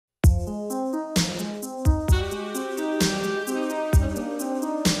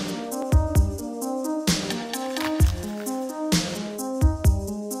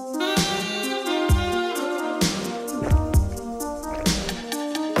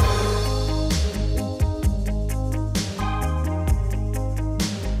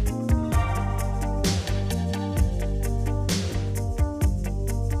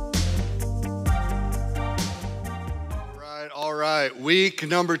Week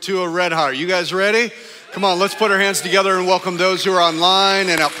number 2 of Red Heart. You guys ready? Come on, let's put our hands together and welcome those who are online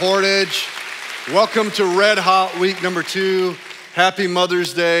and at Portage. Welcome to Red Hot Week number 2. Happy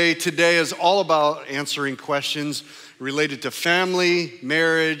Mother's Day. Today is all about answering questions related to family,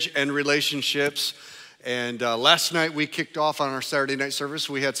 marriage, and relationships. And last night we kicked off on our Saturday night service.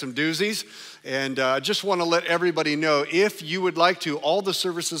 We had some doozies. And I just want to let everybody know, if you would like to, all the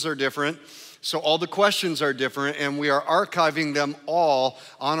services are different. So all the questions are different, and we are archiving them all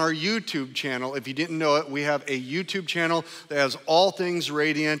on our YouTube channel. If you didn't know it, we have a YouTube channel that has all things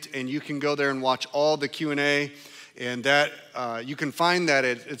Radiant, and you can go there and watch all the Q&A. And that you can find that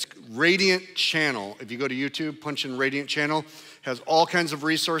it's Radiant Channel. If you go to YouTube, punch in Radiant Channel, has all kinds of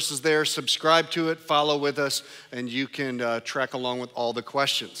resources there. Subscribe to it, follow with us, and you can track along with all the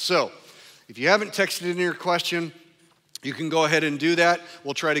questions. So if you haven't texted in your question, you can go ahead and do that.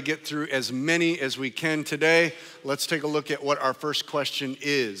 We'll try to get through as many as we can today. Let's take a look at what our first question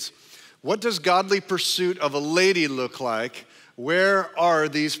is. What does godly pursuit of a lady look like? Where are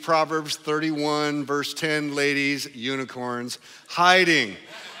these Proverbs 31, verse 10 ladies, unicorns, hiding?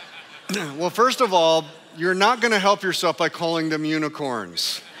 Well, first of all, you're not going to help yourself by calling them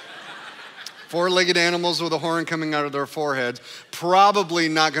unicorns. Four-legged animals with a horn coming out of their foreheads. Probably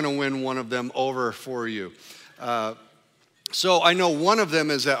not going to win one of them over for you. So I know one of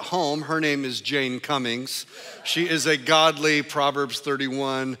them is at home. Her name is Lee Cummings. She is a godly Proverbs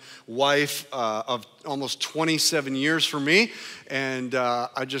 31 wife of almost 27 years for me. And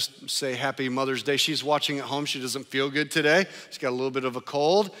I just say happy Mother's Day. She's watching at home. She doesn't feel good today. She's got a little bit of a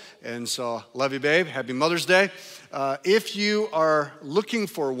cold. And so love you, babe. Happy Mother's Day. If you are looking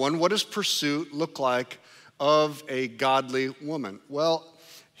for one, what does pursuit look like of a godly woman? Well,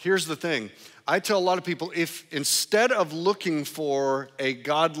 here's the thing. I tell a lot of people, if instead of looking for a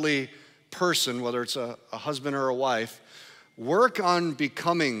godly person, whether it's a husband or a wife, work on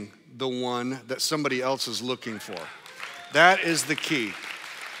becoming the one that somebody else is looking for. That is the key.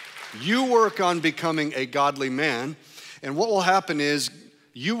 You work on becoming a godly man, and what will happen is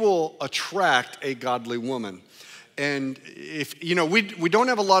you will attract a godly woman. And if, you know, we don't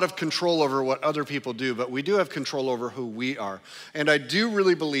have a lot of control over what other people do, but we do have control over who we are. And I do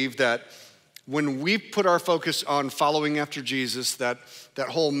really believe that when we put our focus on following after Jesus, that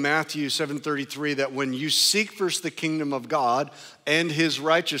whole Matthew 7:33, that when you seek first the kingdom of God and his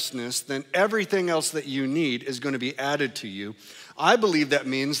righteousness, then everything else that you need is going to be added to you. I believe that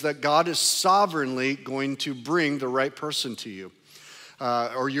means that God is sovereignly going to bring the right person to you.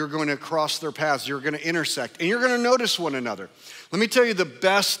 Or you're going to cross their paths, you're going to intersect, and you're going to notice one another. Let me tell you the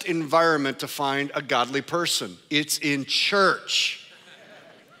best environment to find a godly person. It's in church.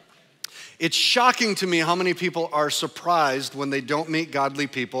 It's shocking to me how many people are surprised when they don't meet godly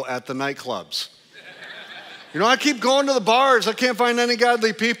people at the nightclubs. You know, I keep going to the bars. I can't find any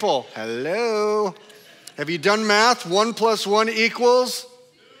godly people. Hello. Have you done math? 1 + 1 equals?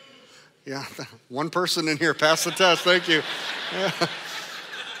 Yeah, one person in here passed the test. Thank you. Yeah.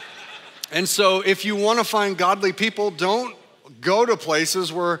 And so if you want to find godly people, don't go to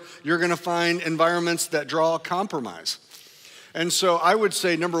places where you're going to find environments that draw compromise. And so I would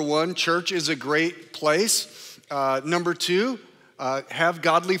say, number 1, church is a great place. Number 2, have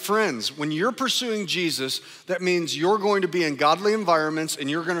godly friends. When you're pursuing Jesus, that means you're going to be in godly environments and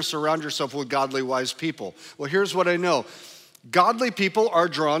you're going to surround yourself with godly, wise people. Well, here's what I know. Godly people are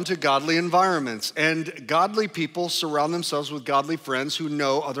drawn to godly environments, and godly people surround themselves with godly friends who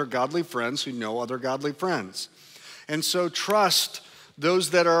know other godly friends who know other godly friends. And so trust those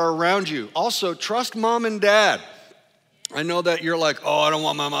that are around you. Also, trust mom and dad. I know that you're like, oh, I don't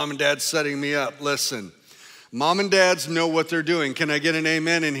want my mom and dad setting me up. Listen, mom and dads know what they're doing. Can I get an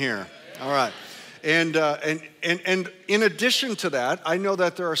amen in here? All right. And in addition to that, I know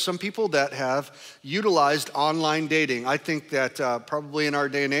that there are some people that have utilized online dating. I think that probably in our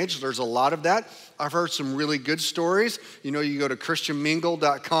day and age, there's a lot of that. I've heard some really good stories. You know, you go to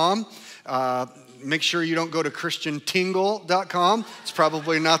christianmingle.com. Make sure you don't go to christiantingle.com. It's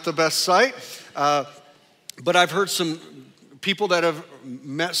probably not the best site. But I've heard some people that have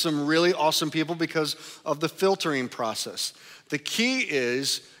met some really awesome people because of the filtering process. The key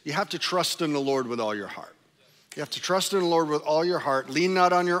is you have to trust in the Lord with all your heart. You have to trust in the Lord with all your heart. Lean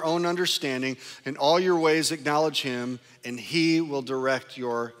not on your own understanding. In all your ways acknowledge him, and he will direct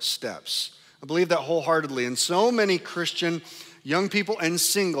your steps. I believe that wholeheartedly. And so many Christian young people and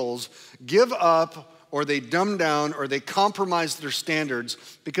singles give up, or they dumb down, or they compromise their standards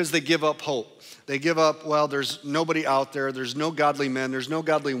because they give up hope. They give up, well, there's nobody out there. There's no godly men. There's no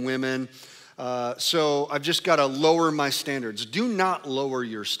godly women. So I've just got to lower my standards. Do not lower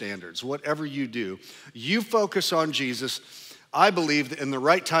your standards, whatever you do. You focus on Jesus. I believe that in the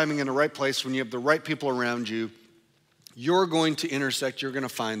right timing, in the right place, when you have the right people around you, you're going to intersect, you're going to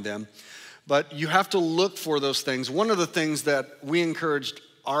find them. But you have to look for those things. One of the things that we encouraged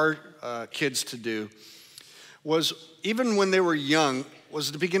our kids to do was, even when they were young,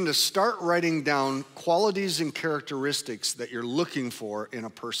 was to begin to start writing down qualities and characteristics that you're looking for in a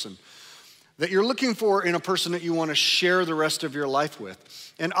person. That you're looking for in a person that you want to share the rest of your life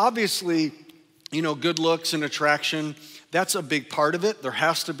with. And obviously, good looks and attraction, that's a big part of it. There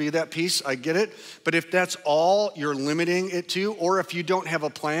has to be that piece, I get it. But if that's all you're limiting it to, or if you don't have a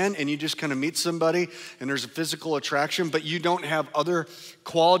plan and you just kind of meet somebody and there's a physical attraction, but you don't have other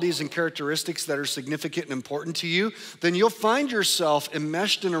qualities and characteristics that are significant and important to you, then you'll find yourself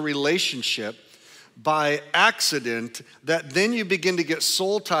enmeshed in a relationship by accident that then you begin to get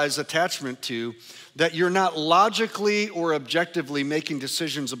soul ties attachment to, that you're not logically or objectively making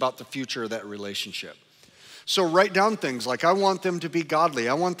decisions about the future of that relationship. So write down things like, I want them to be godly.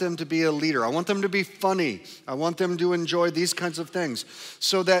 I want them to be a leader. I want them to be funny. I want them to enjoy these kinds of things,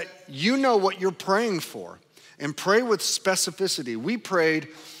 so that you know what you're praying for, and pray with specificity. We prayed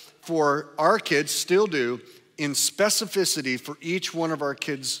for our kids, still do, in specificity for each one of our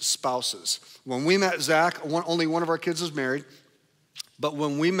kids' spouses. When we met Zach, only one of our kids was married, but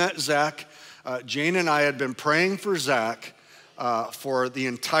when we met Zach, Jane and I had been praying for Zach for the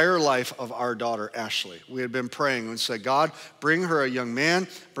entire life of our daughter, Ashley. We had been praying and said, God, bring her a young man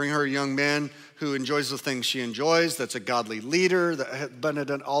who enjoys the things she enjoys, that's a godly leader, that has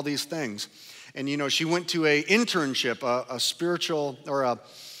done all these things. And she went to a internship, a spiritual, or a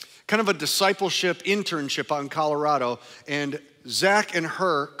kind of a discipleship internship out in Colorado, and Zach and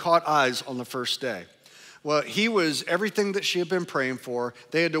her caught eyes on the first day. Well, he was everything that she had been praying for.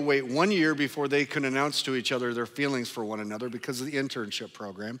 They had to wait 1 year before they could announce to each other their feelings for one another because of the internship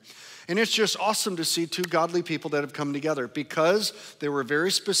program. And it's just awesome to see two godly people that have come together because they were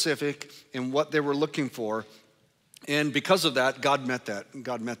very specific in what they were looking for. And because of that, God met that.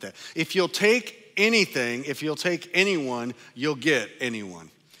 God met that. If you'll take anything, if you'll take anyone, you'll get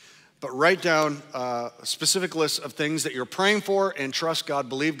anyone. But write down a specific list of things that you're praying for and trust God,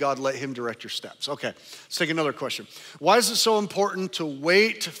 believe God, let him direct your steps. Okay, let's take another question. Why is it so important to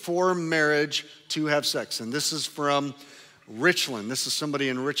wait for marriage to have sex? And this is from Richland. This is somebody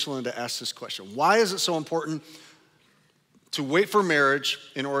in Richland that asked this question. Why is it so important to wait for marriage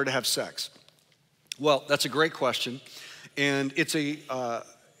in order to have sex? Well, that's a great question. And it's a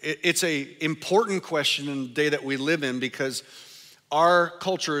important question in the day that we live in, because our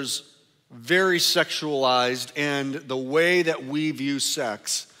culture is very sexualized, and the way that we view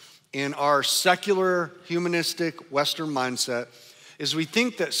sex in our secular, humanistic, Western mindset is we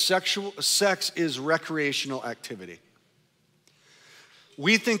think that sex is recreational activity.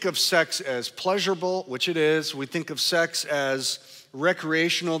 We think of sex as pleasurable, which it is. We think of sex as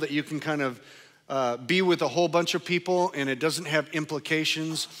recreational, that you can kind of be with a whole bunch of people and it doesn't have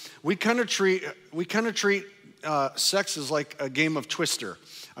implications. We kind of treat sex is like a game of Twister.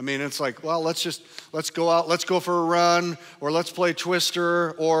 I mean, it's like, well, let's go out, let's go for a run, or let's play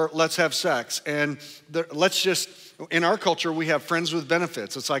Twister, or let's have sex. And in our culture, we have friends with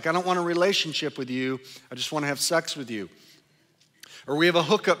benefits. It's like, I don't want a relationship with you, I just want to have sex with you. Or we have a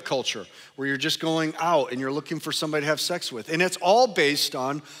hookup culture where you're just going out and you're looking for somebody to have sex with. And it's all based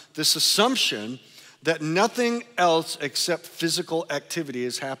on this assumption that nothing else except physical activity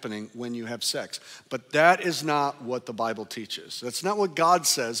is happening when you have sex. But that is not what the Bible teaches. That's not what God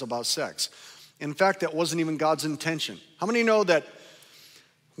says about sex. In fact, that wasn't even God's intention. How many know that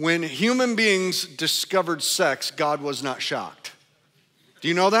when human beings discovered sex, God was not shocked? Do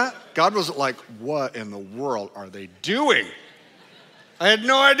you know that? God wasn't like, what in the world are they doing? I had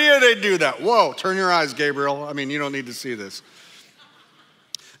no idea they'd do that. Whoa, turn your eyes, Gabriel. I mean, you don't need to see this.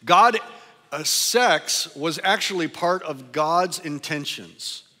 Sex was actually part of God's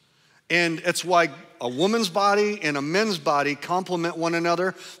intentions. And it's why a woman's body and a man's body complement one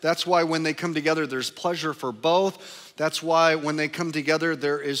another. That's why when they come together, there's pleasure for both. That's why when they come together,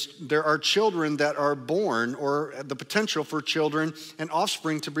 there are children that are born, or the potential for children and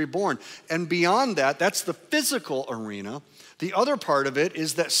offspring to be born. And beyond that, that's the physical arena. The other part of it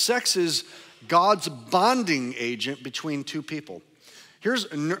is that sex is God's bonding agent between two people.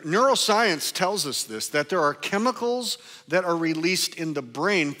 Neuroscience tells us this, that there are chemicals that are released in the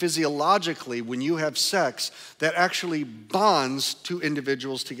brain physiologically when you have sex that actually bonds two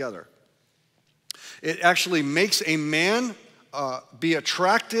individuals together. It actually makes a man be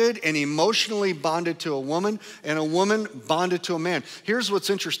attracted and emotionally bonded to a woman, and a woman bonded to a man. Here's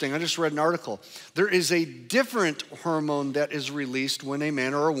what's interesting. I just read an article. There is a different hormone that is released when a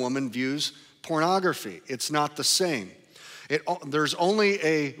man or a woman views pornography. It's not the same. There's only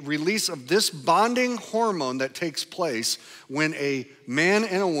a release of this bonding hormone that takes place when a man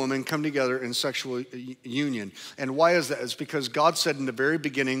and a woman come together in sexual union. And why is that? It's because God said in the very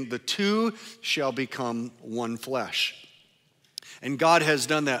beginning, the two shall become one flesh. And God has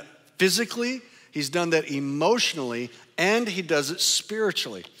done that physically, he's done that emotionally, and he does it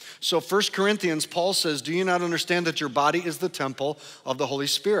spiritually. So 1 Corinthians, Paul says, do you not understand that your body is the temple of the Holy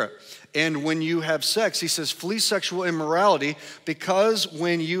Spirit? And when you have sex, he says, flee sexual immorality, because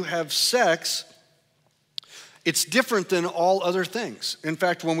when you have sex, it's different than all other things. In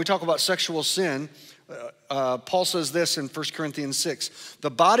fact, when we talk about sexual sin, Paul says this in 1 Corinthians 6,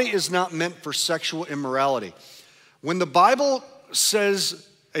 the body is not meant for sexual immorality. When the Bible says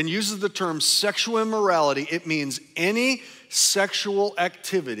and uses the term sexual immorality, it means any sexual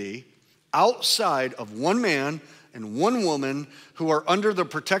activity outside of one man and one woman who are under the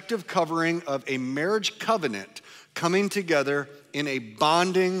protective covering of a marriage covenant coming together in a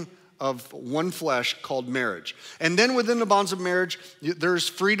bonding of one flesh called marriage. And then within the bonds of marriage, there's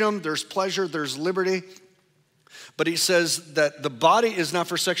freedom, there's pleasure, there's liberty. But he says that the body is not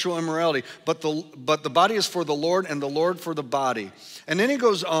for sexual immorality, but the body is for the Lord, and the Lord for the body. And then he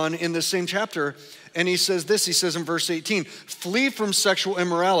goes on in the same chapter, and he says this, he says in verse 18, flee from sexual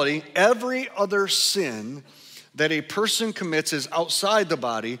immorality. Every other sin that a person commits is outside the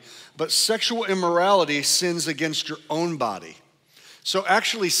body, but sexual immorality sins against your own body. So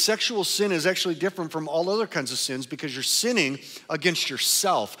actually, sexual sin is actually different from all other kinds of sins because you're sinning against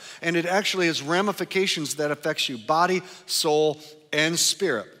yourself. And it actually has ramifications that affects you, body, soul, and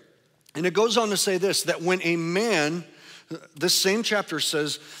spirit. And it goes on to say this, that when a man, this same chapter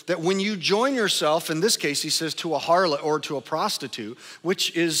says that when you join yourself, in this case, he says to a harlot or to a prostitute,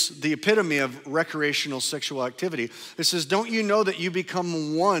 which is the epitome of recreational sexual activity, it says, don't you know that you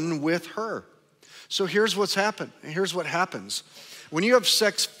become one with her? So here's what's happened. Here's what happens. When you have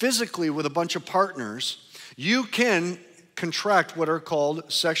sex physically with a bunch of partners, you can contract what are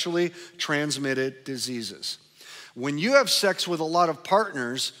called sexually transmitted diseases. When you have sex with a lot of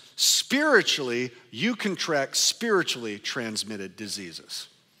partners, spiritually, you contract spiritually transmitted diseases.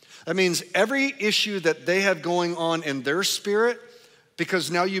 That means every issue that they have going on in their spirit, because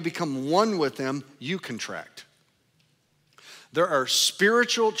now you become one with them, you contract. There are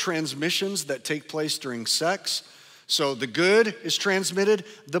spiritual transmissions that take place during sex. So the good is transmitted,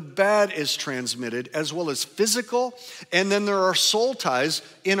 the bad is transmitted, as well as physical. And then there are soul ties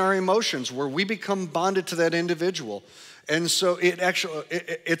in our emotions where we become bonded to that individual. And so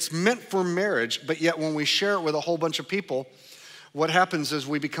it's meant for marriage, but yet when we share it with a whole bunch of people, what happens is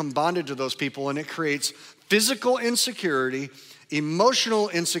we become bonded to those people, and it creates physical insecurity, emotional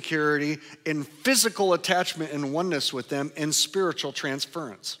insecurity, and physical attachment and oneness with them, and spiritual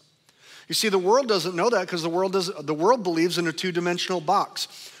transference. You see, the world doesn't know that because the world believes in a two-dimensional box.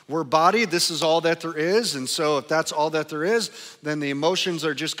 We're body, this is all that there is, and so if that's all that there is, then the emotions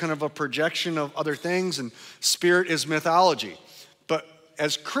are just kind of a projection of other things, and spirit is mythology. But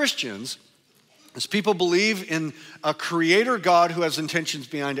as Christians, as people believe in a creator God who has intentions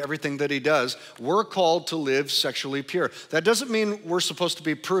behind everything that he does, we're called to live sexually pure. That doesn't mean we're supposed to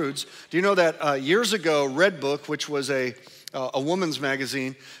be prudes. Do you know that years ago, Red Book, which was a woman's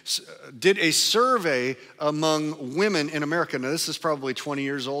magazine, did a survey among women in America. Now, this is probably 20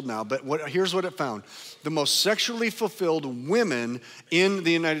 years old now, but here's what it found. The most sexually fulfilled women in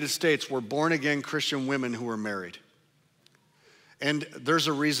the United States were born-again Christian women who were married. And there's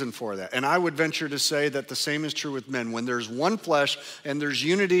a reason for that. And I would venture to say that the same is true with men. When there's one flesh and there's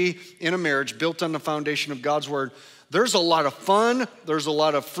unity in a marriage built on the foundation of God's word, there's a lot of fun, there's a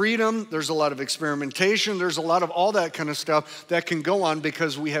lot of freedom, there's a lot of experimentation, there's a lot of all that kind of stuff that can go on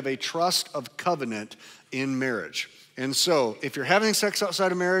because we have a trust of covenant in marriage. And so, if you're having sex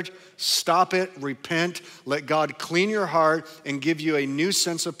outside of marriage, stop it, repent, let God clean your heart and give you a new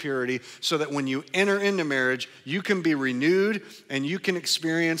sense of purity so that when you enter into marriage, you can be renewed and you can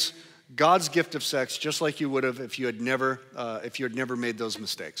experience God's gift of sex just like you would have if you had never made those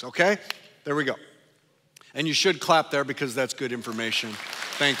mistakes, okay? There we go. And you should clap there because that's good information.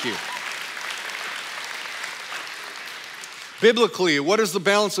 Thank you. Biblically, what is the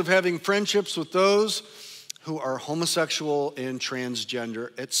balance of having friendships with those who are homosexual and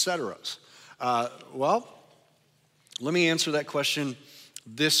transgender, etc.? Well, let me answer that question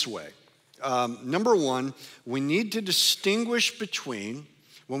this way. Number one, we need to distinguish between,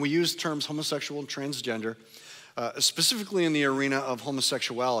 when we use terms homosexual and transgender, specifically in the arena of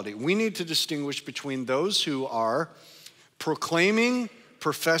homosexuality, we need to distinguish between those who are proclaiming,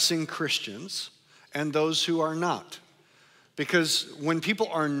 professing Christians and those who are not. Because when people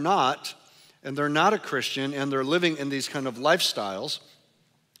are not, and they're not a Christian and they're living in these kind of lifestyles,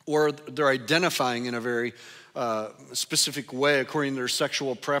 or they're identifying in a very specific way according to their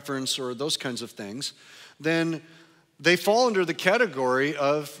sexual preference or those kinds of things, then they fall under the category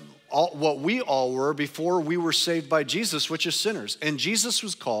of what we all were before we were saved by Jesus, which is sinners. And Jesus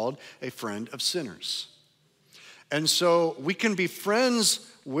was called a friend of sinners. And so we can be friends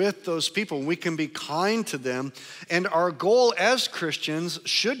with those people. We can be kind to them. And our goal as Christians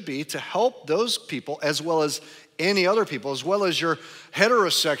should be to help those people as well as any other people, as well as your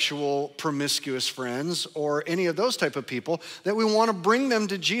heterosexual promiscuous friends or any of those type of people, that we want to bring them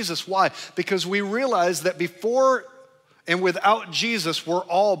to Jesus. Why? Because we realize that before and without Jesus, we're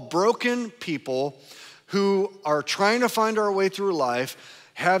all broken people who are trying to find our way through life,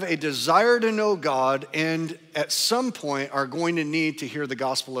 have a desire to know God, and at some point are going to need to hear the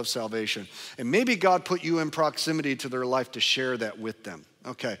gospel of salvation. And maybe God put you in proximity to their life to share that with them.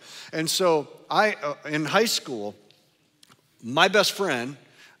 Okay, and so in high school, my best friend,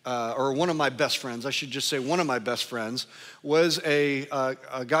 or one of my best friends, I should just say one of my best friends, was a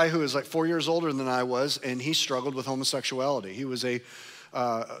guy who was like 4 years older than I was, and he struggled with homosexuality. He was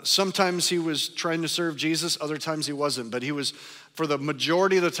sometimes he was trying to serve Jesus, other times he wasn't, but he was, for the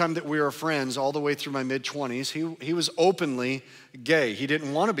majority of the time that we were friends, all the way through my mid-20s, he was openly gay. He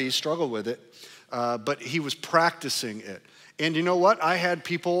didn't want to be, struggled with it, but he was practicing it. And you know what? I had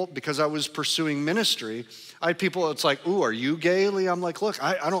people, because I was pursuing ministry, I had people, it's like, ooh, are you gay, Lee? I'm like, look,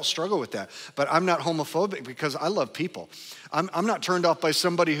 I don't struggle with that, but I'm not homophobic because I love people. I'm not turned off by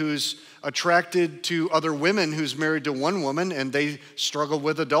somebody who's attracted to other women who's married to one woman and they struggle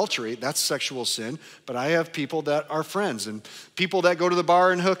with adultery. That's sexual sin. But I have people that are friends and people that go to the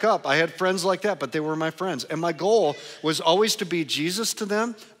bar and hook up. I had friends like that, but they were my friends. And my goal was always to be Jesus to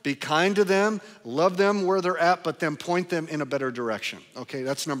them, be kind to them, love them where they're at, but then point them in a better direction. Okay,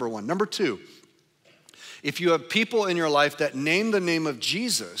 that's number one. Number two, if you have people in your life that name the name of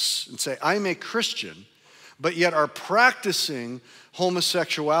Jesus and say, I'm a Christian, but yet are practicing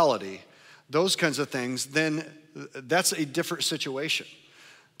homosexuality, those kinds of things, then that's a different situation.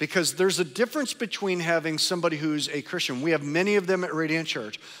 Because there's a difference between having somebody who's a Christian. We have many of them at Radiant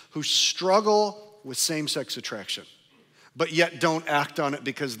Church who struggle with same-sex attraction, but yet don't act on it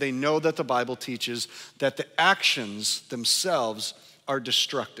because they know that the Bible teaches that the actions themselves are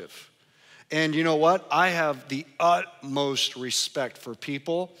destructive. And you know what? I have the utmost respect for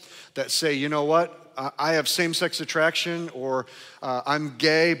people that say, you know what? I have same-sex attraction, or I'm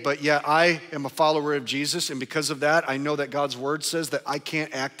gay, but yet I am a follower of Jesus, and because of that, I know that God's word says that I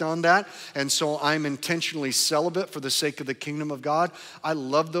can't act on that, and so I'm intentionally celibate for the sake of the kingdom of God. I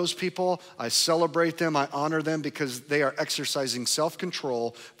love those people. I celebrate them. I honor them because they are exercising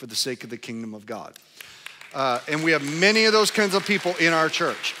self-control for the sake of the kingdom of God. And we have many of those kinds of people in our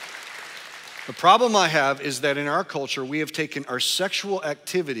church. The problem I have is that in our culture, we have taken our sexual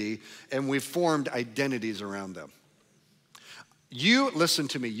activity and we've formed identities around them. Listen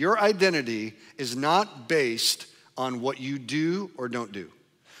to me, your identity is not based on what you do or don't do.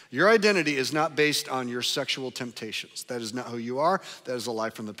 Your identity is not based on your sexual temptations. That is not who you are. That is a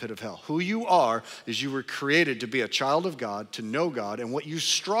lie from the pit of hell. Who you are is you were created to be a child of God, to know God, and what you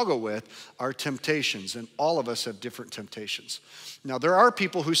struggle with are temptations, and all of us have different temptations. Now, there are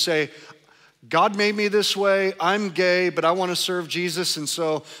people who say, God made me this way, I'm gay, but I want to serve Jesus, and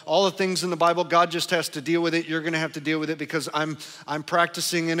so all the things in the Bible, God just has to deal with it. You're going to have to deal with it because I'm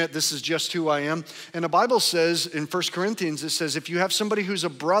practicing in it. This is just who I am. And the Bible says in 1 Corinthians, it says, if you have somebody who's a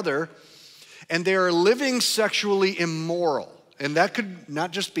brother and they are living sexually immoral, and that could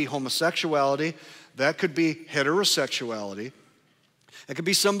not just be homosexuality, that could be heterosexuality. It could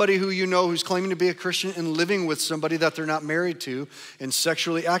be somebody who you know who's claiming to be a Christian and living with somebody that they're not married to and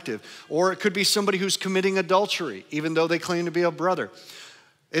sexually active. Or it could be somebody who's committing adultery, even though they claim to be a brother.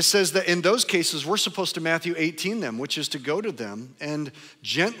 It says that in those cases, we're supposed to Matthew 18 them, which is to go to them and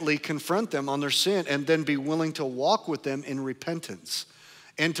gently confront them on their sin and then be willing to walk with them in repentance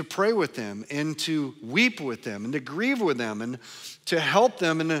and to pray with them and to weep with them and to grieve with them and to help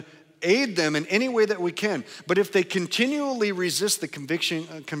them and to aid them in any way that we can. But if they continually resist the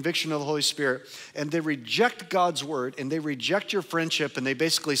conviction of the Holy Spirit and they reject God's word and they reject your friendship and they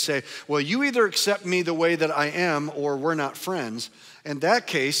basically say, well, you either accept me the way that I am or we're not friends. In that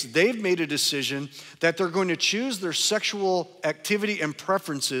case, they've made a decision that they're going to choose their sexual activity and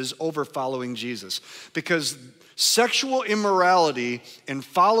preferences over following Jesus. Because sexual immorality and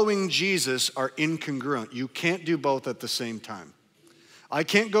following Jesus are incongruent. You can't do both at the same time. I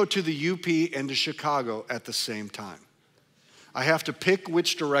can't go to the UP and to Chicago at the same time. I have to pick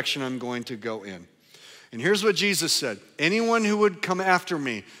which direction I'm going to go in. And here's what Jesus said. Anyone who would come after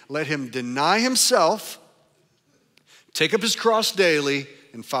me, let him deny himself, take up his cross daily,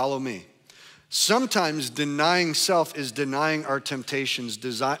 and follow me. Sometimes denying self is denying our temptations,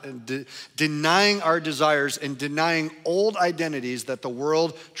 denying our desires, and denying old identities that the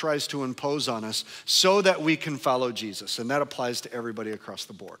world tries to impose on us so that we can follow Jesus. And that applies to everybody across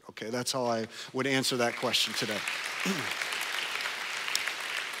the board. Okay, that's how I would answer that question today.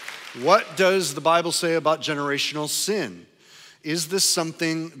 What does the Bible say about generational sin? Is this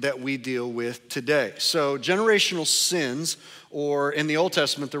something that we deal with today? So generational sins, or in the Old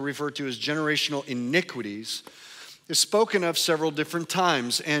Testament they're referred to as generational iniquities, is spoken of several different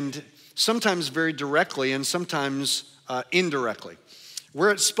times, and sometimes very directly and sometimes indirectly.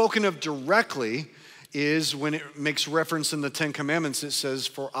 Where it's spoken of directly is when it makes reference in the Ten Commandments. It says,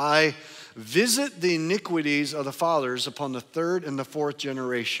 "For I visit the iniquities of the fathers upon the third and the fourth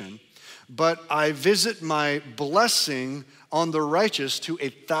generation, but I visit my blessing on the righteous to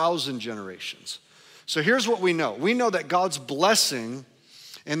 1,000 generations." So here's what we know. We know that God's blessing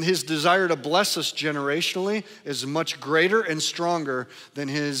and his desire to bless us generationally is much greater and stronger than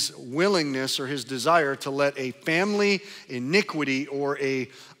his willingness or his desire to let a family iniquity or a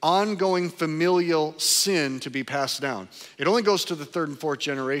ongoing familial sin to be passed down. It only goes to the third and fourth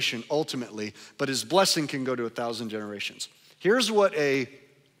generation ultimately, but his blessing can go to 1,000 generations. Here's what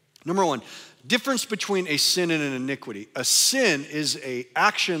number one, difference between a sin and an iniquity. A sin is an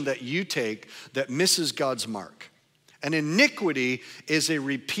action that you take that misses God's mark. An iniquity is a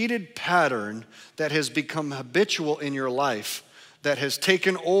repeated pattern that has become habitual in your life, that has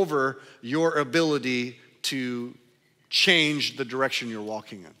taken over your ability to change the direction you're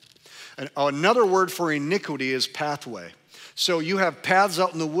walking in. And another word for iniquity is pathway. So you have paths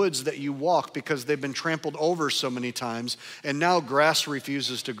out in the woods that you walk because they've been trampled over so many times, and now grass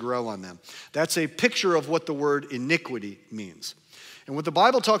refuses to grow on them. That's a picture of what the word iniquity means. And what the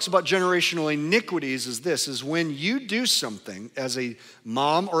Bible talks about generational iniquities is when you do something as a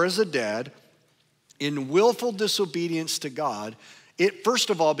mom or as a dad in willful disobedience to God, it first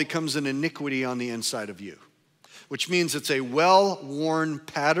of all becomes an iniquity on the inside of you, which means it's a well-worn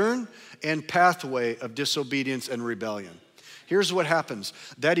pattern and pathway of disobedience and rebellion. Here's what happens.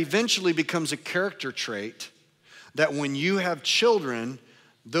 That eventually becomes a character trait that when you have children,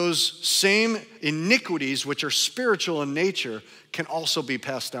 those same iniquities, which are spiritual in nature, can also be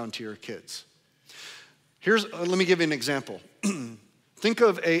passed down to your kids. Let me give you an example. Think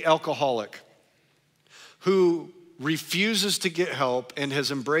of an alcoholic who refuses to get help and has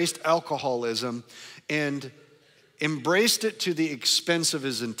embraced alcoholism and embraced it to the expense of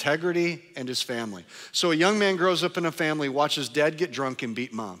his integrity and his family. So a young man grows up in a family, watches dad get drunk and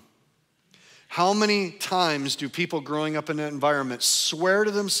beat mom. How many times do people growing up in that environment swear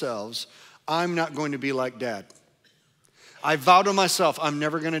to themselves, I'm not going to be like dad? I vow to myself, I'm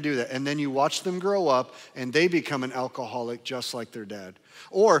never going to do that. And then you watch them grow up and they become an alcoholic just like their dad.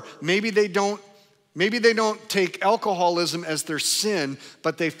 Or maybe they don't take alcoholism as their sin,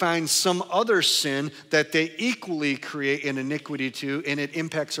 but they find some other sin that they equally create an iniquity to, and it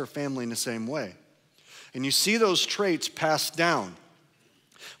impacts their family in the same way. And you see those traits passed down.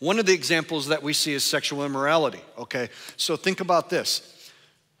 One of the examples that we see is sexual immorality, okay? So think about this.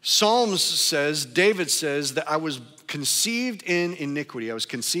 Psalms says, David says that I was conceived in iniquity. I was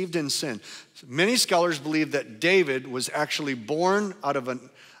conceived in sin. Many scholars believe that David was actually born out of a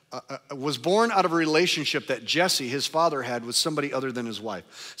relationship that Jesse, his father, had with somebody other than his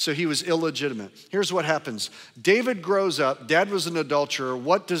wife. So he was illegitimate. Here's what happens. David grows up. Dad was an adulterer.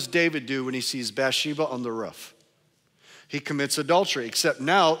 What does David do when he sees Bathsheba on the roof? He commits adultery, except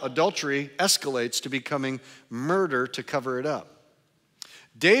now adultery escalates to becoming murder to cover it up.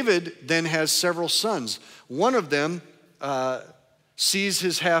 David then has several sons. One of them sees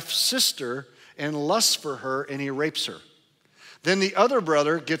his half-sister and lusts for her, and he rapes her. Then the other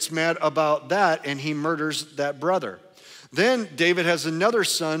brother gets mad about that, and he murders that brother. Then David has another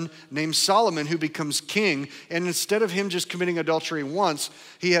son named Solomon who becomes king, and instead of him just committing adultery once,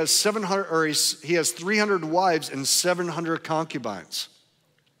 he has 300 wives and 700 concubines,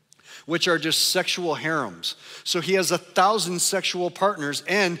 which are just sexual harems. So he has 1,000 sexual partners,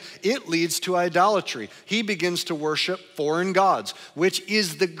 and it leads to idolatry. He begins to worship foreign gods, which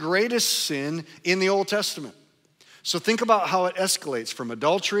is the greatest sin in the Old Testament. So think about how it escalates from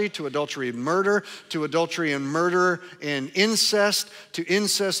adultery to adultery and murder, to adultery and murder and incest, to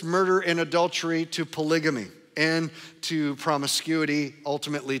incest, murder, and adultery, to polygamy, and to promiscuity,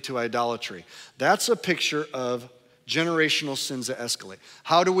 ultimately to idolatry. That's a picture of generational sins that escalate.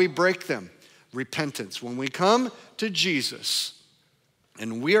 How do we break them? Repentance. When we come to Jesus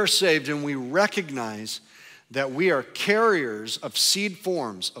And we are saved, and we recognize that we are carriers of seed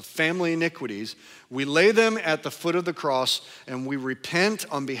forms of family iniquities. We lay them at the foot of the cross, and we repent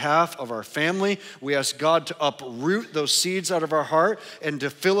on behalf of our family. We ask God to uproot those seeds out of our heart and to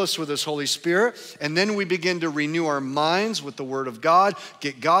fill us with His Holy Spirit. And then we begin to renew our minds with the Word of God,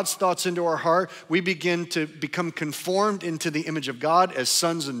 get God's thoughts into our heart. We begin to become conformed into the image of God as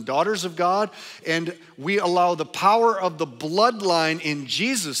sons and daughters of God. And we allow the power of the bloodline in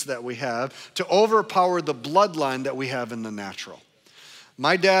Jesus that we have to overpower the bloodline that we have in the natural.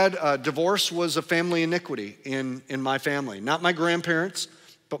 My dad, divorce was a family iniquity in my family. Not my grandparents,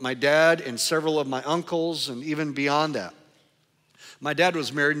 but my dad and several of my uncles and even beyond that. My dad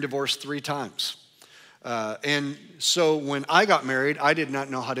was married and divorced 3 times. And so when I got married, I did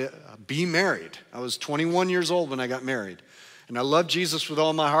not know how to be married. I was 21 years old when I got married. And I loved Jesus with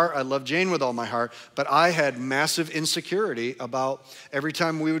all my heart. I loved Jane with all my heart. But I had massive insecurity about every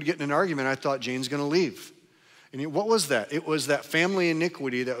time we would get in an argument, I thought Jane's going to leave. And what was that? It was that family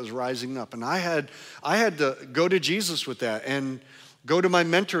iniquity that was rising up. And I had to go to Jesus with that and go to my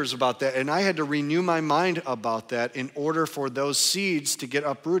mentors about that. And I had to renew my mind about that in order for those seeds to get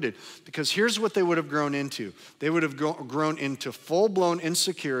uprooted. Because here's what they would have grown into. They would have grown into full-blown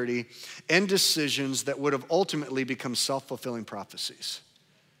insecurity and decisions that would have ultimately become self-fulfilling prophecies.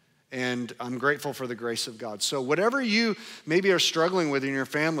 And I'm grateful for the grace of God. So whatever you maybe are struggling with in your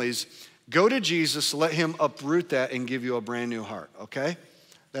families, go to Jesus, let Him uproot that and give you a brand new heart, okay?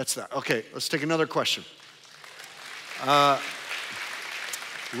 That's that. Okay, let's take another question.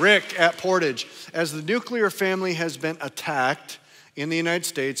 Rick at Portage, as the nuclear family has been attacked in the United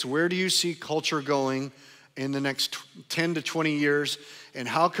States, where do you see culture going in the next 10 to 20 years? And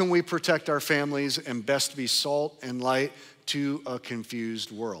how can we protect our families and best be salt and light to a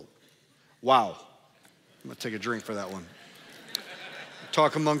confused world? Wow. I'm going to take a drink for that one.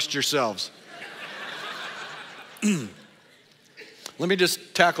 Talk amongst yourselves. Let me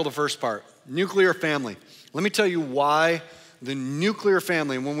just tackle the first part. Nuclear family. Let me tell you why the nuclear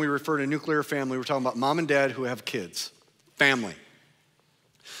family, and when we refer to nuclear family, we're talking about mom and dad who have kids. Family.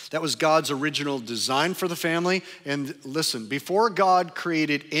 That was God's original design for the family. And listen, before God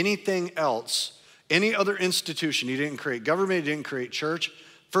created anything else, any other institution, He didn't create government, He didn't create church.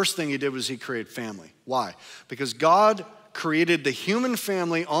 First thing He did was He created family. Why? Because God created the human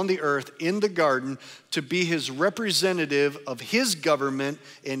family on the earth in the garden to be His representative of His government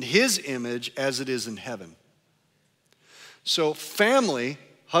in His image as it is in heaven. So family,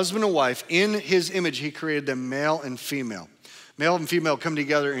 husband and wife, in His image, He created them male and female. Male and female come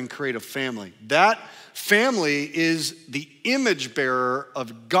together and create a family. That family is the image bearer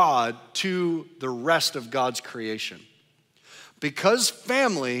of God to the rest of God's creation. Because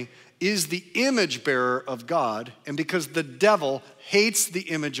family is the image bearer of God, and because the devil hates the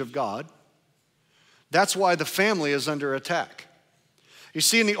image of God, that's why the family is under attack. You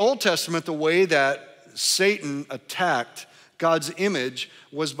see, in the Old Testament, the way that Satan attacked God's image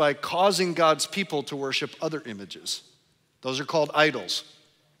was by causing God's people to worship other images. Those are called idols.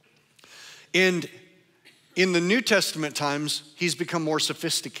 And in the New Testament times, He's become more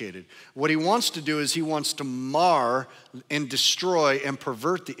sophisticated. What He wants to do is He wants to mar and destroy and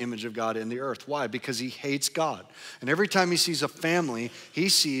pervert the image of God in the earth. Why? Because He hates God. And every time He sees a family, He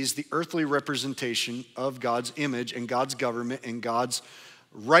sees the earthly representation of God's image and God's government and God's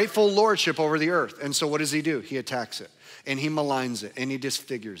rightful lordship over the earth. And so what does He do? He attacks it, and He maligns it, and He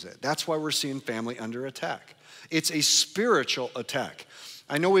disfigures it. That's why we're seeing family under attack. It's a spiritual attack.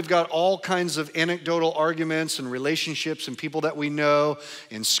 I know we've got all kinds of anecdotal arguments and relationships and people that we know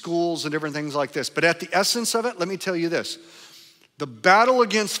in schools and different things like this. But at the essence of it, let me tell you this. The battle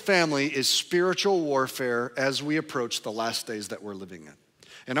against family is spiritual warfare as we approach the last days that we're living in.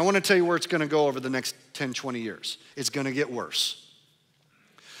 And I want to tell you where it's going to go over the next 10, 20 years. It's going to get worse.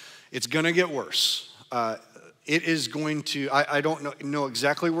 It's going to get worse. It is going to, I don't know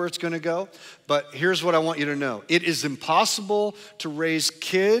exactly where it's going to go, but here's what I want you to know. It is impossible to raise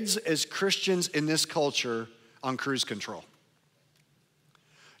kids as Christians in this culture on cruise control.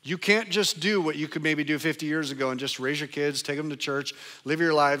 You can't just do what you could maybe do 50 years ago and just raise your kids, take them to church, live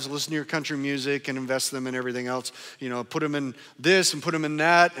your lives, listen to your country music, and invest them in everything else. You know, put them in this and put them in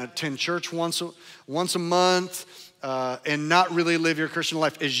that, and attend church once a month. And not really live your Christian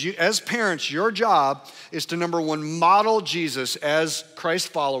life. As parents, your job is to, number one, model Jesus as Christ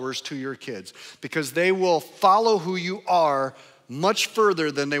followers to your kids, because they will follow who you are much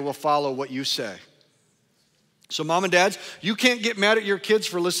further than they will follow what you say. So mom and dads, you can't get mad at your kids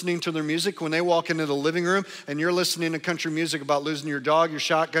for listening to their music when they walk into the living room and you're listening to country music about losing your dog, your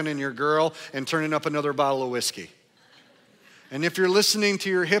shotgun, and your girl and turning up another bottle of whiskey. And if you're listening to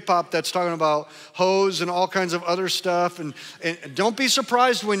your hip hop that's talking about hoes and all kinds of other stuff, and don't be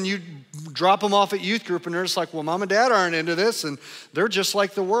surprised when you drop them off at youth group and they're just like, well, mom and dad aren't into this and they're just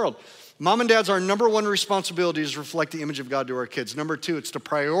like the world. Mom and dad's our number one responsibility is to reflect the image of God to our kids. Number two, it's to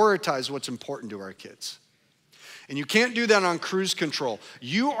prioritize what's important to our kids. And you can't do that on cruise control.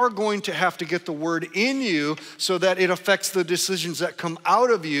 You are going to have to get the word in you so that it affects the decisions that come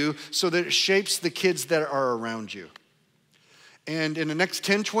out of you so that it shapes the kids that are around you. And in the next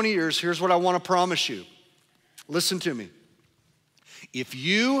 10, 20 years, here's what I want to promise you. Listen to me. If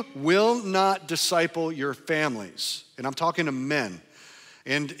you will not disciple your families, and I'm talking to men,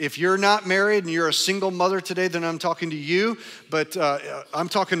 and if you're not married and you're a single mother today, then I'm talking to you, but I'm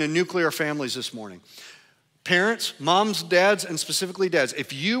talking to nuclear families this morning. Parents, moms, dads, and specifically dads,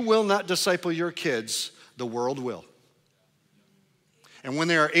 if you will not disciple your kids, the world will. And when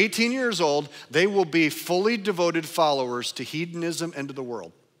they are 18 years old, they will be fully devoted followers to hedonism and to the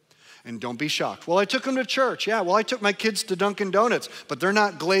world. And don't be shocked. Well, I took them to church. Yeah, well, I took my kids to Dunkin' Donuts, but they're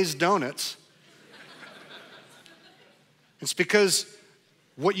not glazed donuts. It's because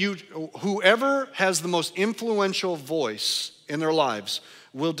whoever has the most influential voice in their lives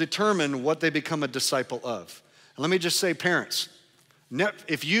will determine what they become a disciple of. And let me just say, parents,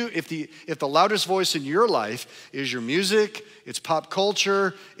 if the loudest voice in your life is your music, it's pop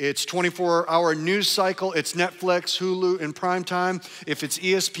culture, it's 24-hour news cycle, it's Netflix, Hulu, and primetime, if it's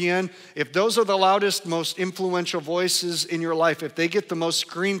ESPN, if those are the loudest, most influential voices in your life, if they get the most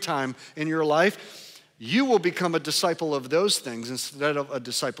screen time in your life, you will become a disciple of those things instead of a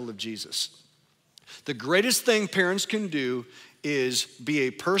disciple of Jesus. The greatest thing parents can do is be a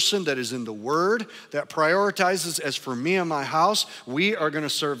person that is in the Word, that prioritizes, as for me and my house, we are going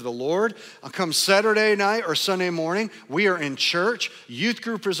to serve the Lord. I'll come Saturday night or Sunday morning, we are in church. Youth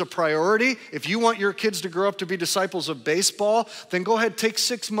group is a priority. If you want your kids to grow up to be disciples of baseball, then go ahead, take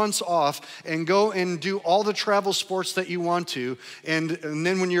 6 months off and go and do all the travel sports that you want to. And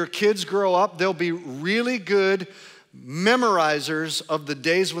then when your kids grow up, they'll be really good memorizers of the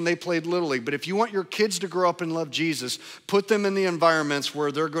days when they played Little League. But if you want your kids to grow up and love Jesus, put them in the environments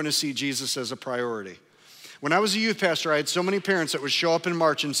where they're going to see Jesus as a priority. When I was a youth pastor, I had so many parents that would show up in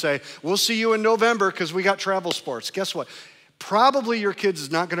March and say, we'll see you in November because we got travel sports. Guess what? Probably your kid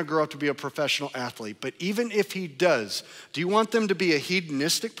is not going to grow up to be a professional athlete, but even if he does, do you want them to be a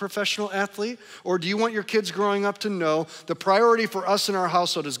hedonistic professional athlete? Or do you want your kids growing up to know the priority for us in our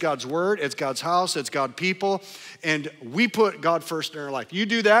household is God's word, it's God's house, it's God's people, and we put God first in our life. You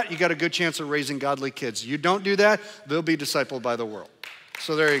do that, you got a good chance of raising godly kids. You don't do that, they'll be discipled by the world.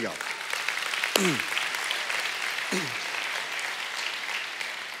 So there you go.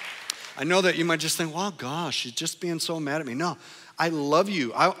 I know that you might just think, well, gosh, she's just being so mad at me. No, I love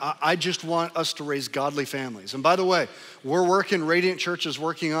you. I just want us to raise godly families. And by the way, Radiant Church is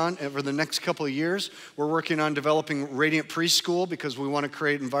working on, over the next couple of years, we're working on developing Radiant Preschool because we want to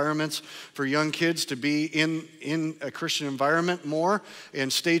create environments for young kids to be in a Christian environment more.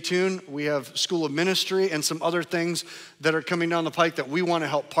 And stay tuned. We have School of Ministry and some other things that are coming down the pike that we want to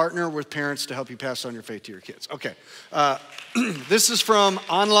help partner with parents to help you pass on your faith to your kids. Okay, this is from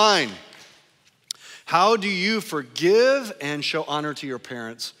online. How do you forgive and show honor to your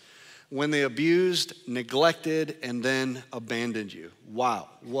parents when they abused, neglected, and then abandoned you? Wow,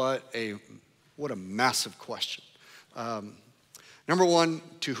 what a massive question. Number one,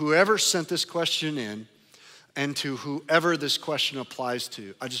 to whoever sent this question in and to whoever this question applies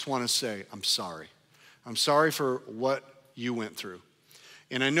to, I just want to say, I'm sorry. I'm sorry for what you went through.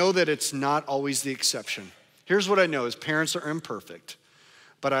 And I know that it's not always the exception. Here's what I know is parents are imperfect.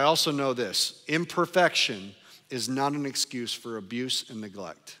 But I also know this, imperfection is not an excuse for abuse and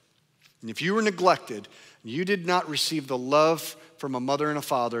neglect. And if you were neglected, you did not receive the love from a mother and a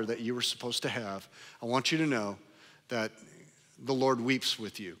father that you were supposed to have, I want you to know that the Lord weeps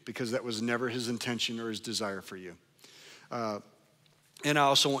with you because that was never his intention or his desire for you. And I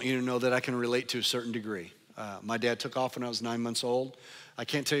also want you to know that I can relate to a certain degree. My dad took off when I was 9 months old. I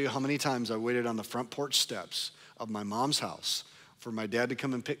can't tell you how many times I waited on the front porch steps of my mom's house for my dad to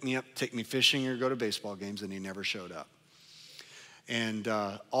come and pick me up, take me fishing or go to baseball games, and he never showed up. And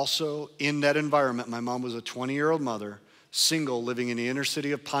also in that environment, my mom was a 20-year-old mother, single, living in the inner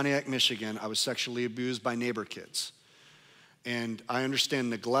city of Pontiac, Michigan. I was sexually abused by neighbor kids. And I understand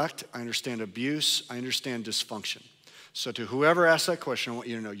neglect, I understand abuse, I understand dysfunction. So to whoever asked that question, I want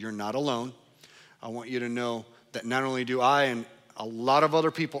you to know you're not alone. I want you to know that not only do I and a lot of other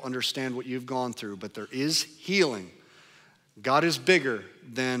people understand what you've gone through, but there is healing. God is bigger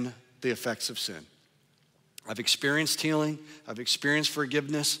than the effects of sin. I've experienced healing, I've experienced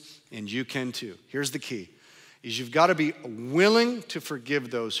forgiveness, and you can too. Here's the key. is you've got to be willing to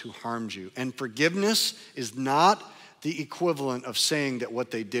forgive those who harmed you. And forgiveness is not the equivalent of saying that what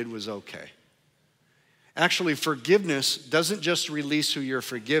they did was okay. Actually, forgiveness doesn't just release who you're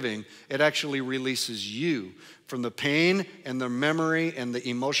forgiving, it actually releases you from the pain and the memory and the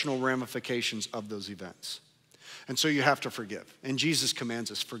emotional ramifications of those events. And so you have to forgive. And Jesus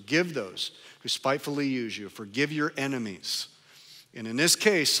commands us, forgive those who spitefully use you, forgive your enemies. And in this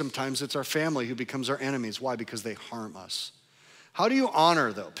case, sometimes it's our family who becomes our enemies. Why? Because they harm us. How do you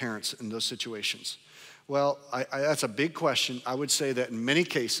honor, though, parents in those situations? Well, that's a big question. I would say that in many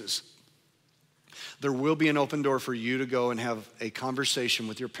cases, there will be an open door for you to go and have a conversation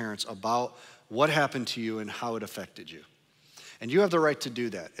with your parents about what happened to you and how it affected you. And you have the right to do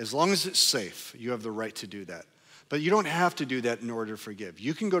that. As long as it's safe, you have the right to do that. But you don't have to do that in order to forgive.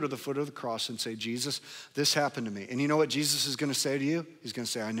 You can go to the foot of the cross and say, Jesus, this happened to me. And you know what Jesus is going to say to you? He's going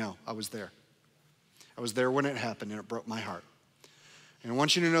to say, I know, I was there. I was there when it happened and it broke my heart. And I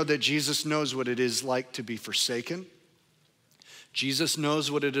want you to know that Jesus knows what it is like to be forsaken. Jesus knows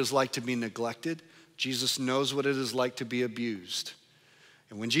what it is like to be neglected. Jesus knows what it is like to be abused.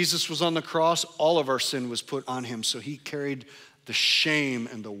 And when Jesus was on the cross, all of our sin was put on him. So he carried the shame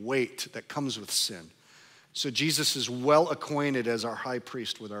and the weight that comes with sin. So Jesus is well acquainted as our high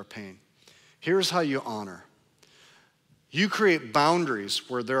priest with our pain. Here's how you honor. You create boundaries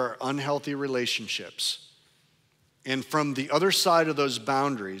where there are unhealthy relationships. And from the other side of those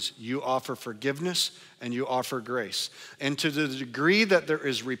boundaries, you offer forgiveness and you offer grace. And to the degree that there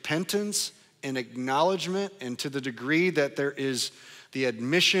is repentance and acknowledgement, and to the degree that there is the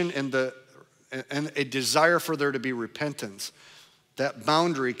admission and a desire for there to be repentance, that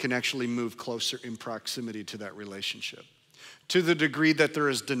boundary can actually move closer in proximity to that relationship. To the degree that there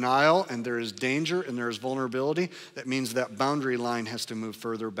is denial and there is danger and there is vulnerability, that means that boundary line has to move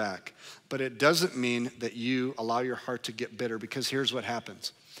further back. But it doesn't mean that you allow your heart to get bitter, because here's what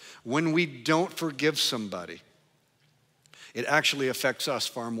happens. When we don't forgive somebody, it actually affects us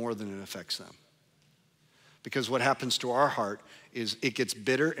far more than it affects them. Because what happens to our heart is it gets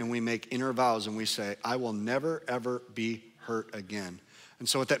bitter and we make inner vows and we say, I will never, ever be hurt again. And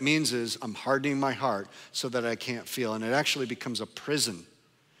so what that means is I'm hardening my heart so that I can't feel. And it actually becomes a prison.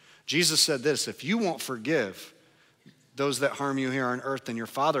 Jesus said this, if you won't forgive those that harm you here on earth, then your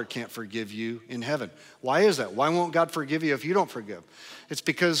Father can't forgive you in heaven. Why is that? Why won't God forgive you if you don't forgive? It's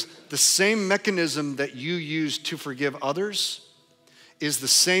because the same mechanism that you use to forgive others is the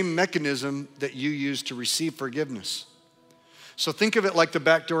same mechanism that you use to receive forgiveness. So think of it like the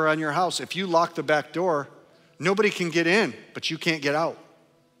back door on your house. If you lock the back door, nobody can get in, but you can't get out.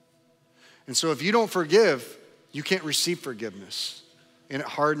 And so if you don't forgive, you can't receive forgiveness, and it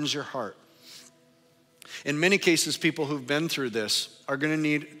hardens your heart. In many cases, people who've been through this are going to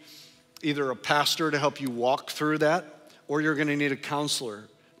need either a pastor to help you walk through that, or you're going to need a counselor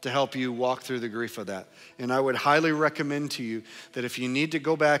to help you walk through the grief of that. And I would highly recommend to you that if you need to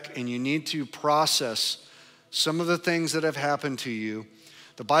go back and you need to process some of the things that have happened to you,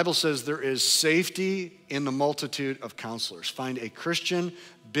 the Bible says there is safety in the multitude of counselors. Find a Christian,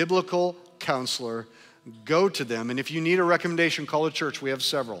 biblical counselor, go to them. And if you need a recommendation, call a church. We have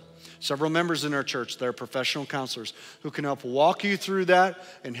several members in our church that are professional counselors who can help walk you through that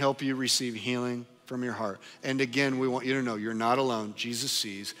and help you receive healing from your heart. And again, we want you to know you're not alone. Jesus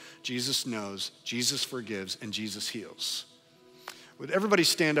sees, Jesus knows, Jesus forgives, and Jesus heals. Would everybody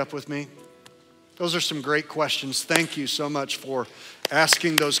stand up with me? Those are some great questions. Thank you so much for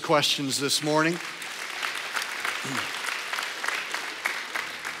asking those questions this morning.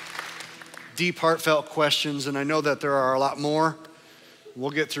 Deep, heartfelt questions, and I know that there are a lot more.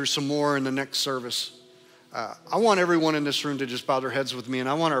 We'll get through some more in the next service. I want everyone in this room to just bow their heads with me, and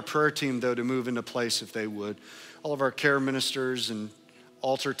I want our prayer team, though, to move into place if they would. All of our care ministers and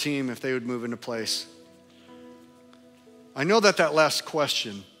altar team, if they would move into place. I know that last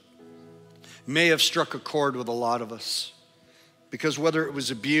question may have struck a chord with a lot of us, because whether it was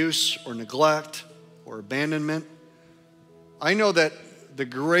abuse or neglect or abandonment, I know that the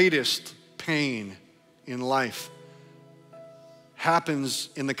greatest pain in life happens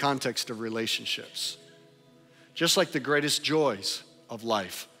in the context of relationships. Just like the greatest joys of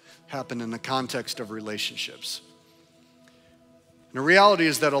life happen in the context of relationships. And the reality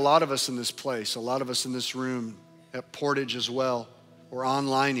is that a lot of us in this place, a lot of us in this room, at Portage as well, or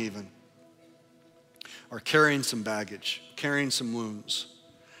online even, are carrying some baggage, carrying some wounds,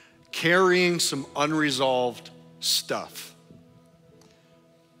 carrying some unresolved stuff.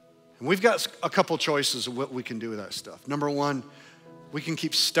 And we've got a couple choices of what we can do with that stuff. Number one, we can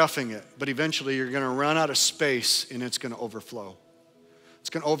keep stuffing it, but eventually you're going to run out of space and it's going to overflow. It's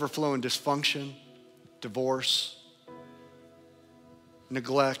going to overflow in dysfunction. divorce,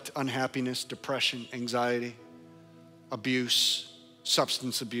 neglect, unhappiness, depression, anxiety, abuse,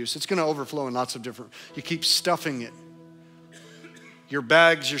 substance abuse. It's going to overflow in lots of different, you keep stuffing it. Your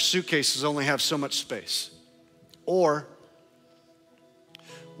bags, your suitcases only have so much space. Or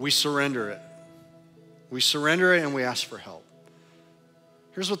we surrender it. We surrender it and we ask for help.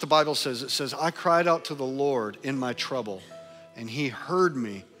 Here's what the Bible says. It says, I cried out to the Lord in my trouble, and he heard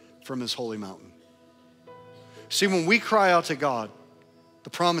me from his holy mountain. See, when we cry out to God, the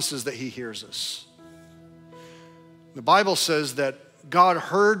promise is that he hears us. The Bible says that God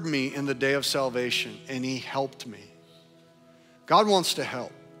heard me in the day of salvation, and he helped me. God wants to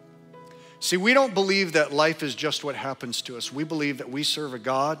help. See, we don't believe that life is just what happens to us. We believe that we serve a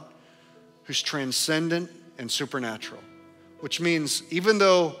God who's transcendent and supernatural, which means even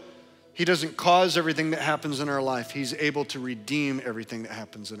though he doesn't cause everything that happens in our life, he's able to redeem everything that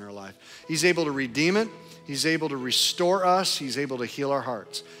happens in our life. He's able to redeem it. He's able to restore us. He's able to heal our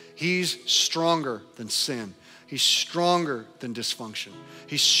hearts. He's stronger than sin. He's stronger than dysfunction.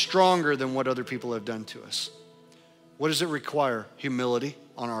 He's stronger than what other people have done to us. What does it require? Humility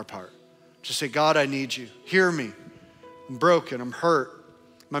on our part. Just say, God, I need you. Hear me. I'm broken. I'm hurt.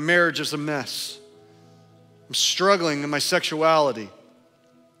 My marriage is a mess. I'm struggling in my sexuality.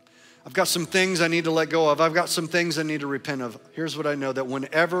 I've got some things I need to let go of. I've got some things I need to repent of. Here's what I know, that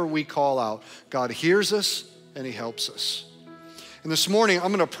whenever we call out, God hears us and he helps us. And this morning,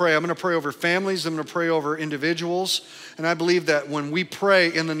 I'm going to pray. I'm going to pray over families. I'm going to pray over individuals. And I believe that when we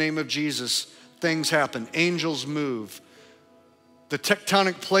pray in the name of Jesus, things happen. Angels move. The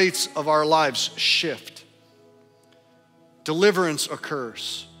tectonic plates of our lives shift. Deliverance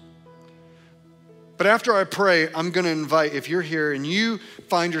occurs. But after I pray, I'm going to invite, if you're here and you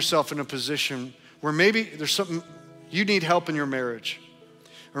find yourself in a position where maybe there's something, you need help in your marriage,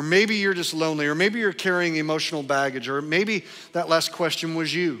 or maybe you're just lonely, or maybe you're carrying emotional baggage, or maybe that last question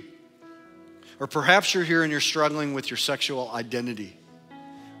was you. Or perhaps you're here and you're struggling with your sexual identity.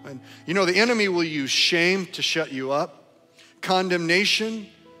 And you know, the enemy will use shame to shut you up, condemnation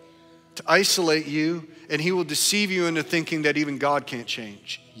to isolate you, and he will deceive you into thinking that even God can't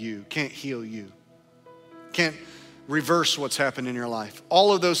change you, can't heal you, can't reverse what's happened in your life.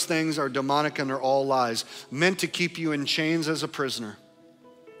 All of those things are demonic and they're all lies, meant to keep you in chains as a prisoner.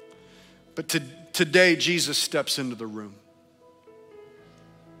 But today, Jesus steps into the room.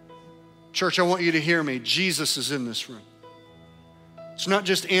 Church, I want you to hear me. Jesus is in this room. It's not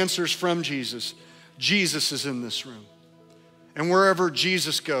just answers from Jesus. Jesus is in this room. And wherever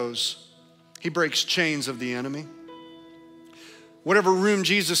Jesus goes, he breaks chains of the enemy. Whatever room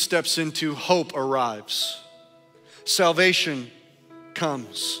Jesus steps into, hope arrives. Salvation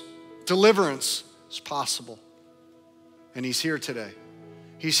comes. Deliverance is possible. And he's here today.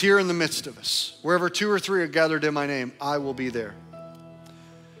 He's here in the midst of us. Wherever 2 or 3 are gathered in my name, I will be there.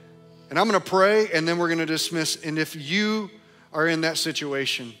 And I'm going to pray, and then we're going to dismiss. And if you are in that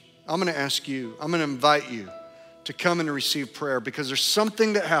situation, I'm going to ask you, I'm going to invite you to come and receive prayer, because there's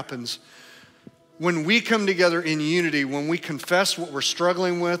something that happens when we come together in unity, when we confess what we're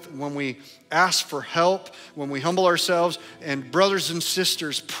struggling with, when we ask for help, when we humble ourselves, and brothers and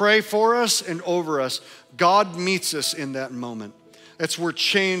sisters pray for us and over us. God meets us in that moment. That's where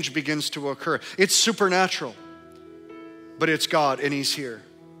change begins to occur. It's supernatural, but it's God, and he's here.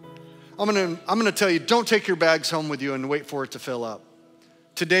 I'm gonna tell you, don't take your bags home with you and wait for it to fill up.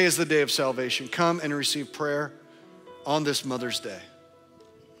 Today is the day of salvation. Come and receive prayer on this Mother's Day.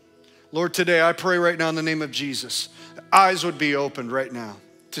 Lord, today I pray right now in the name of Jesus, eyes would be opened right now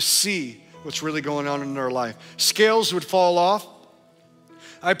to see what's really going on in their life. Scales would fall off.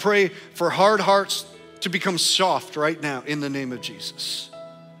 I pray for hard hearts to become soft right now in the name of Jesus.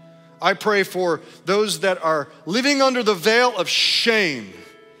 I pray for those that are living under the veil of shame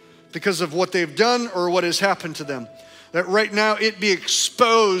because of what they've done or what has happened to them, that right now it be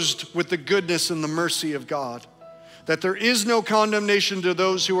exposed with the goodness and the mercy of God, that there is no condemnation to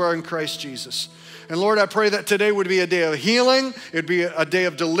those who are in Christ Jesus. And Lord, I pray that today would be a day of healing, it'd be a day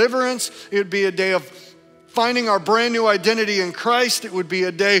of deliverance, it would be a day of finding our brand new identity in Christ. It would be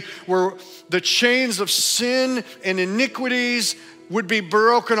a day where the chains of sin and iniquities would be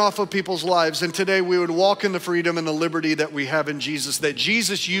broken off of people's lives. And today we would walk in the freedom and the liberty that we have in Jesus, that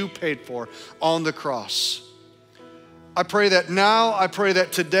Jesus you paid for on the cross. I pray that now, I pray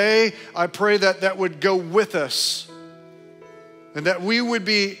that today, I pray that that would go with us, and that we would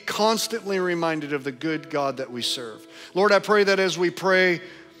be constantly reminded of the good God that we serve. Lord, I pray that as we pray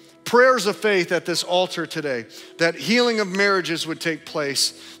prayers of faith at this altar today, that healing of marriages would take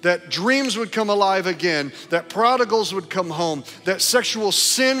place, that dreams would come alive again, that prodigals would come home, that sexual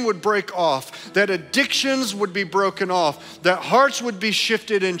sin would break off, that addictions would be broken off, that hearts would be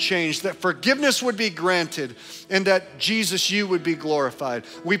shifted and changed, that forgiveness would be granted, and that Jesus, you would be glorified.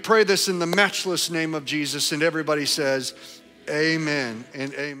 We pray this in the matchless name of Jesus, and everybody says, amen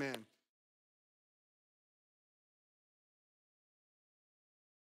and amen.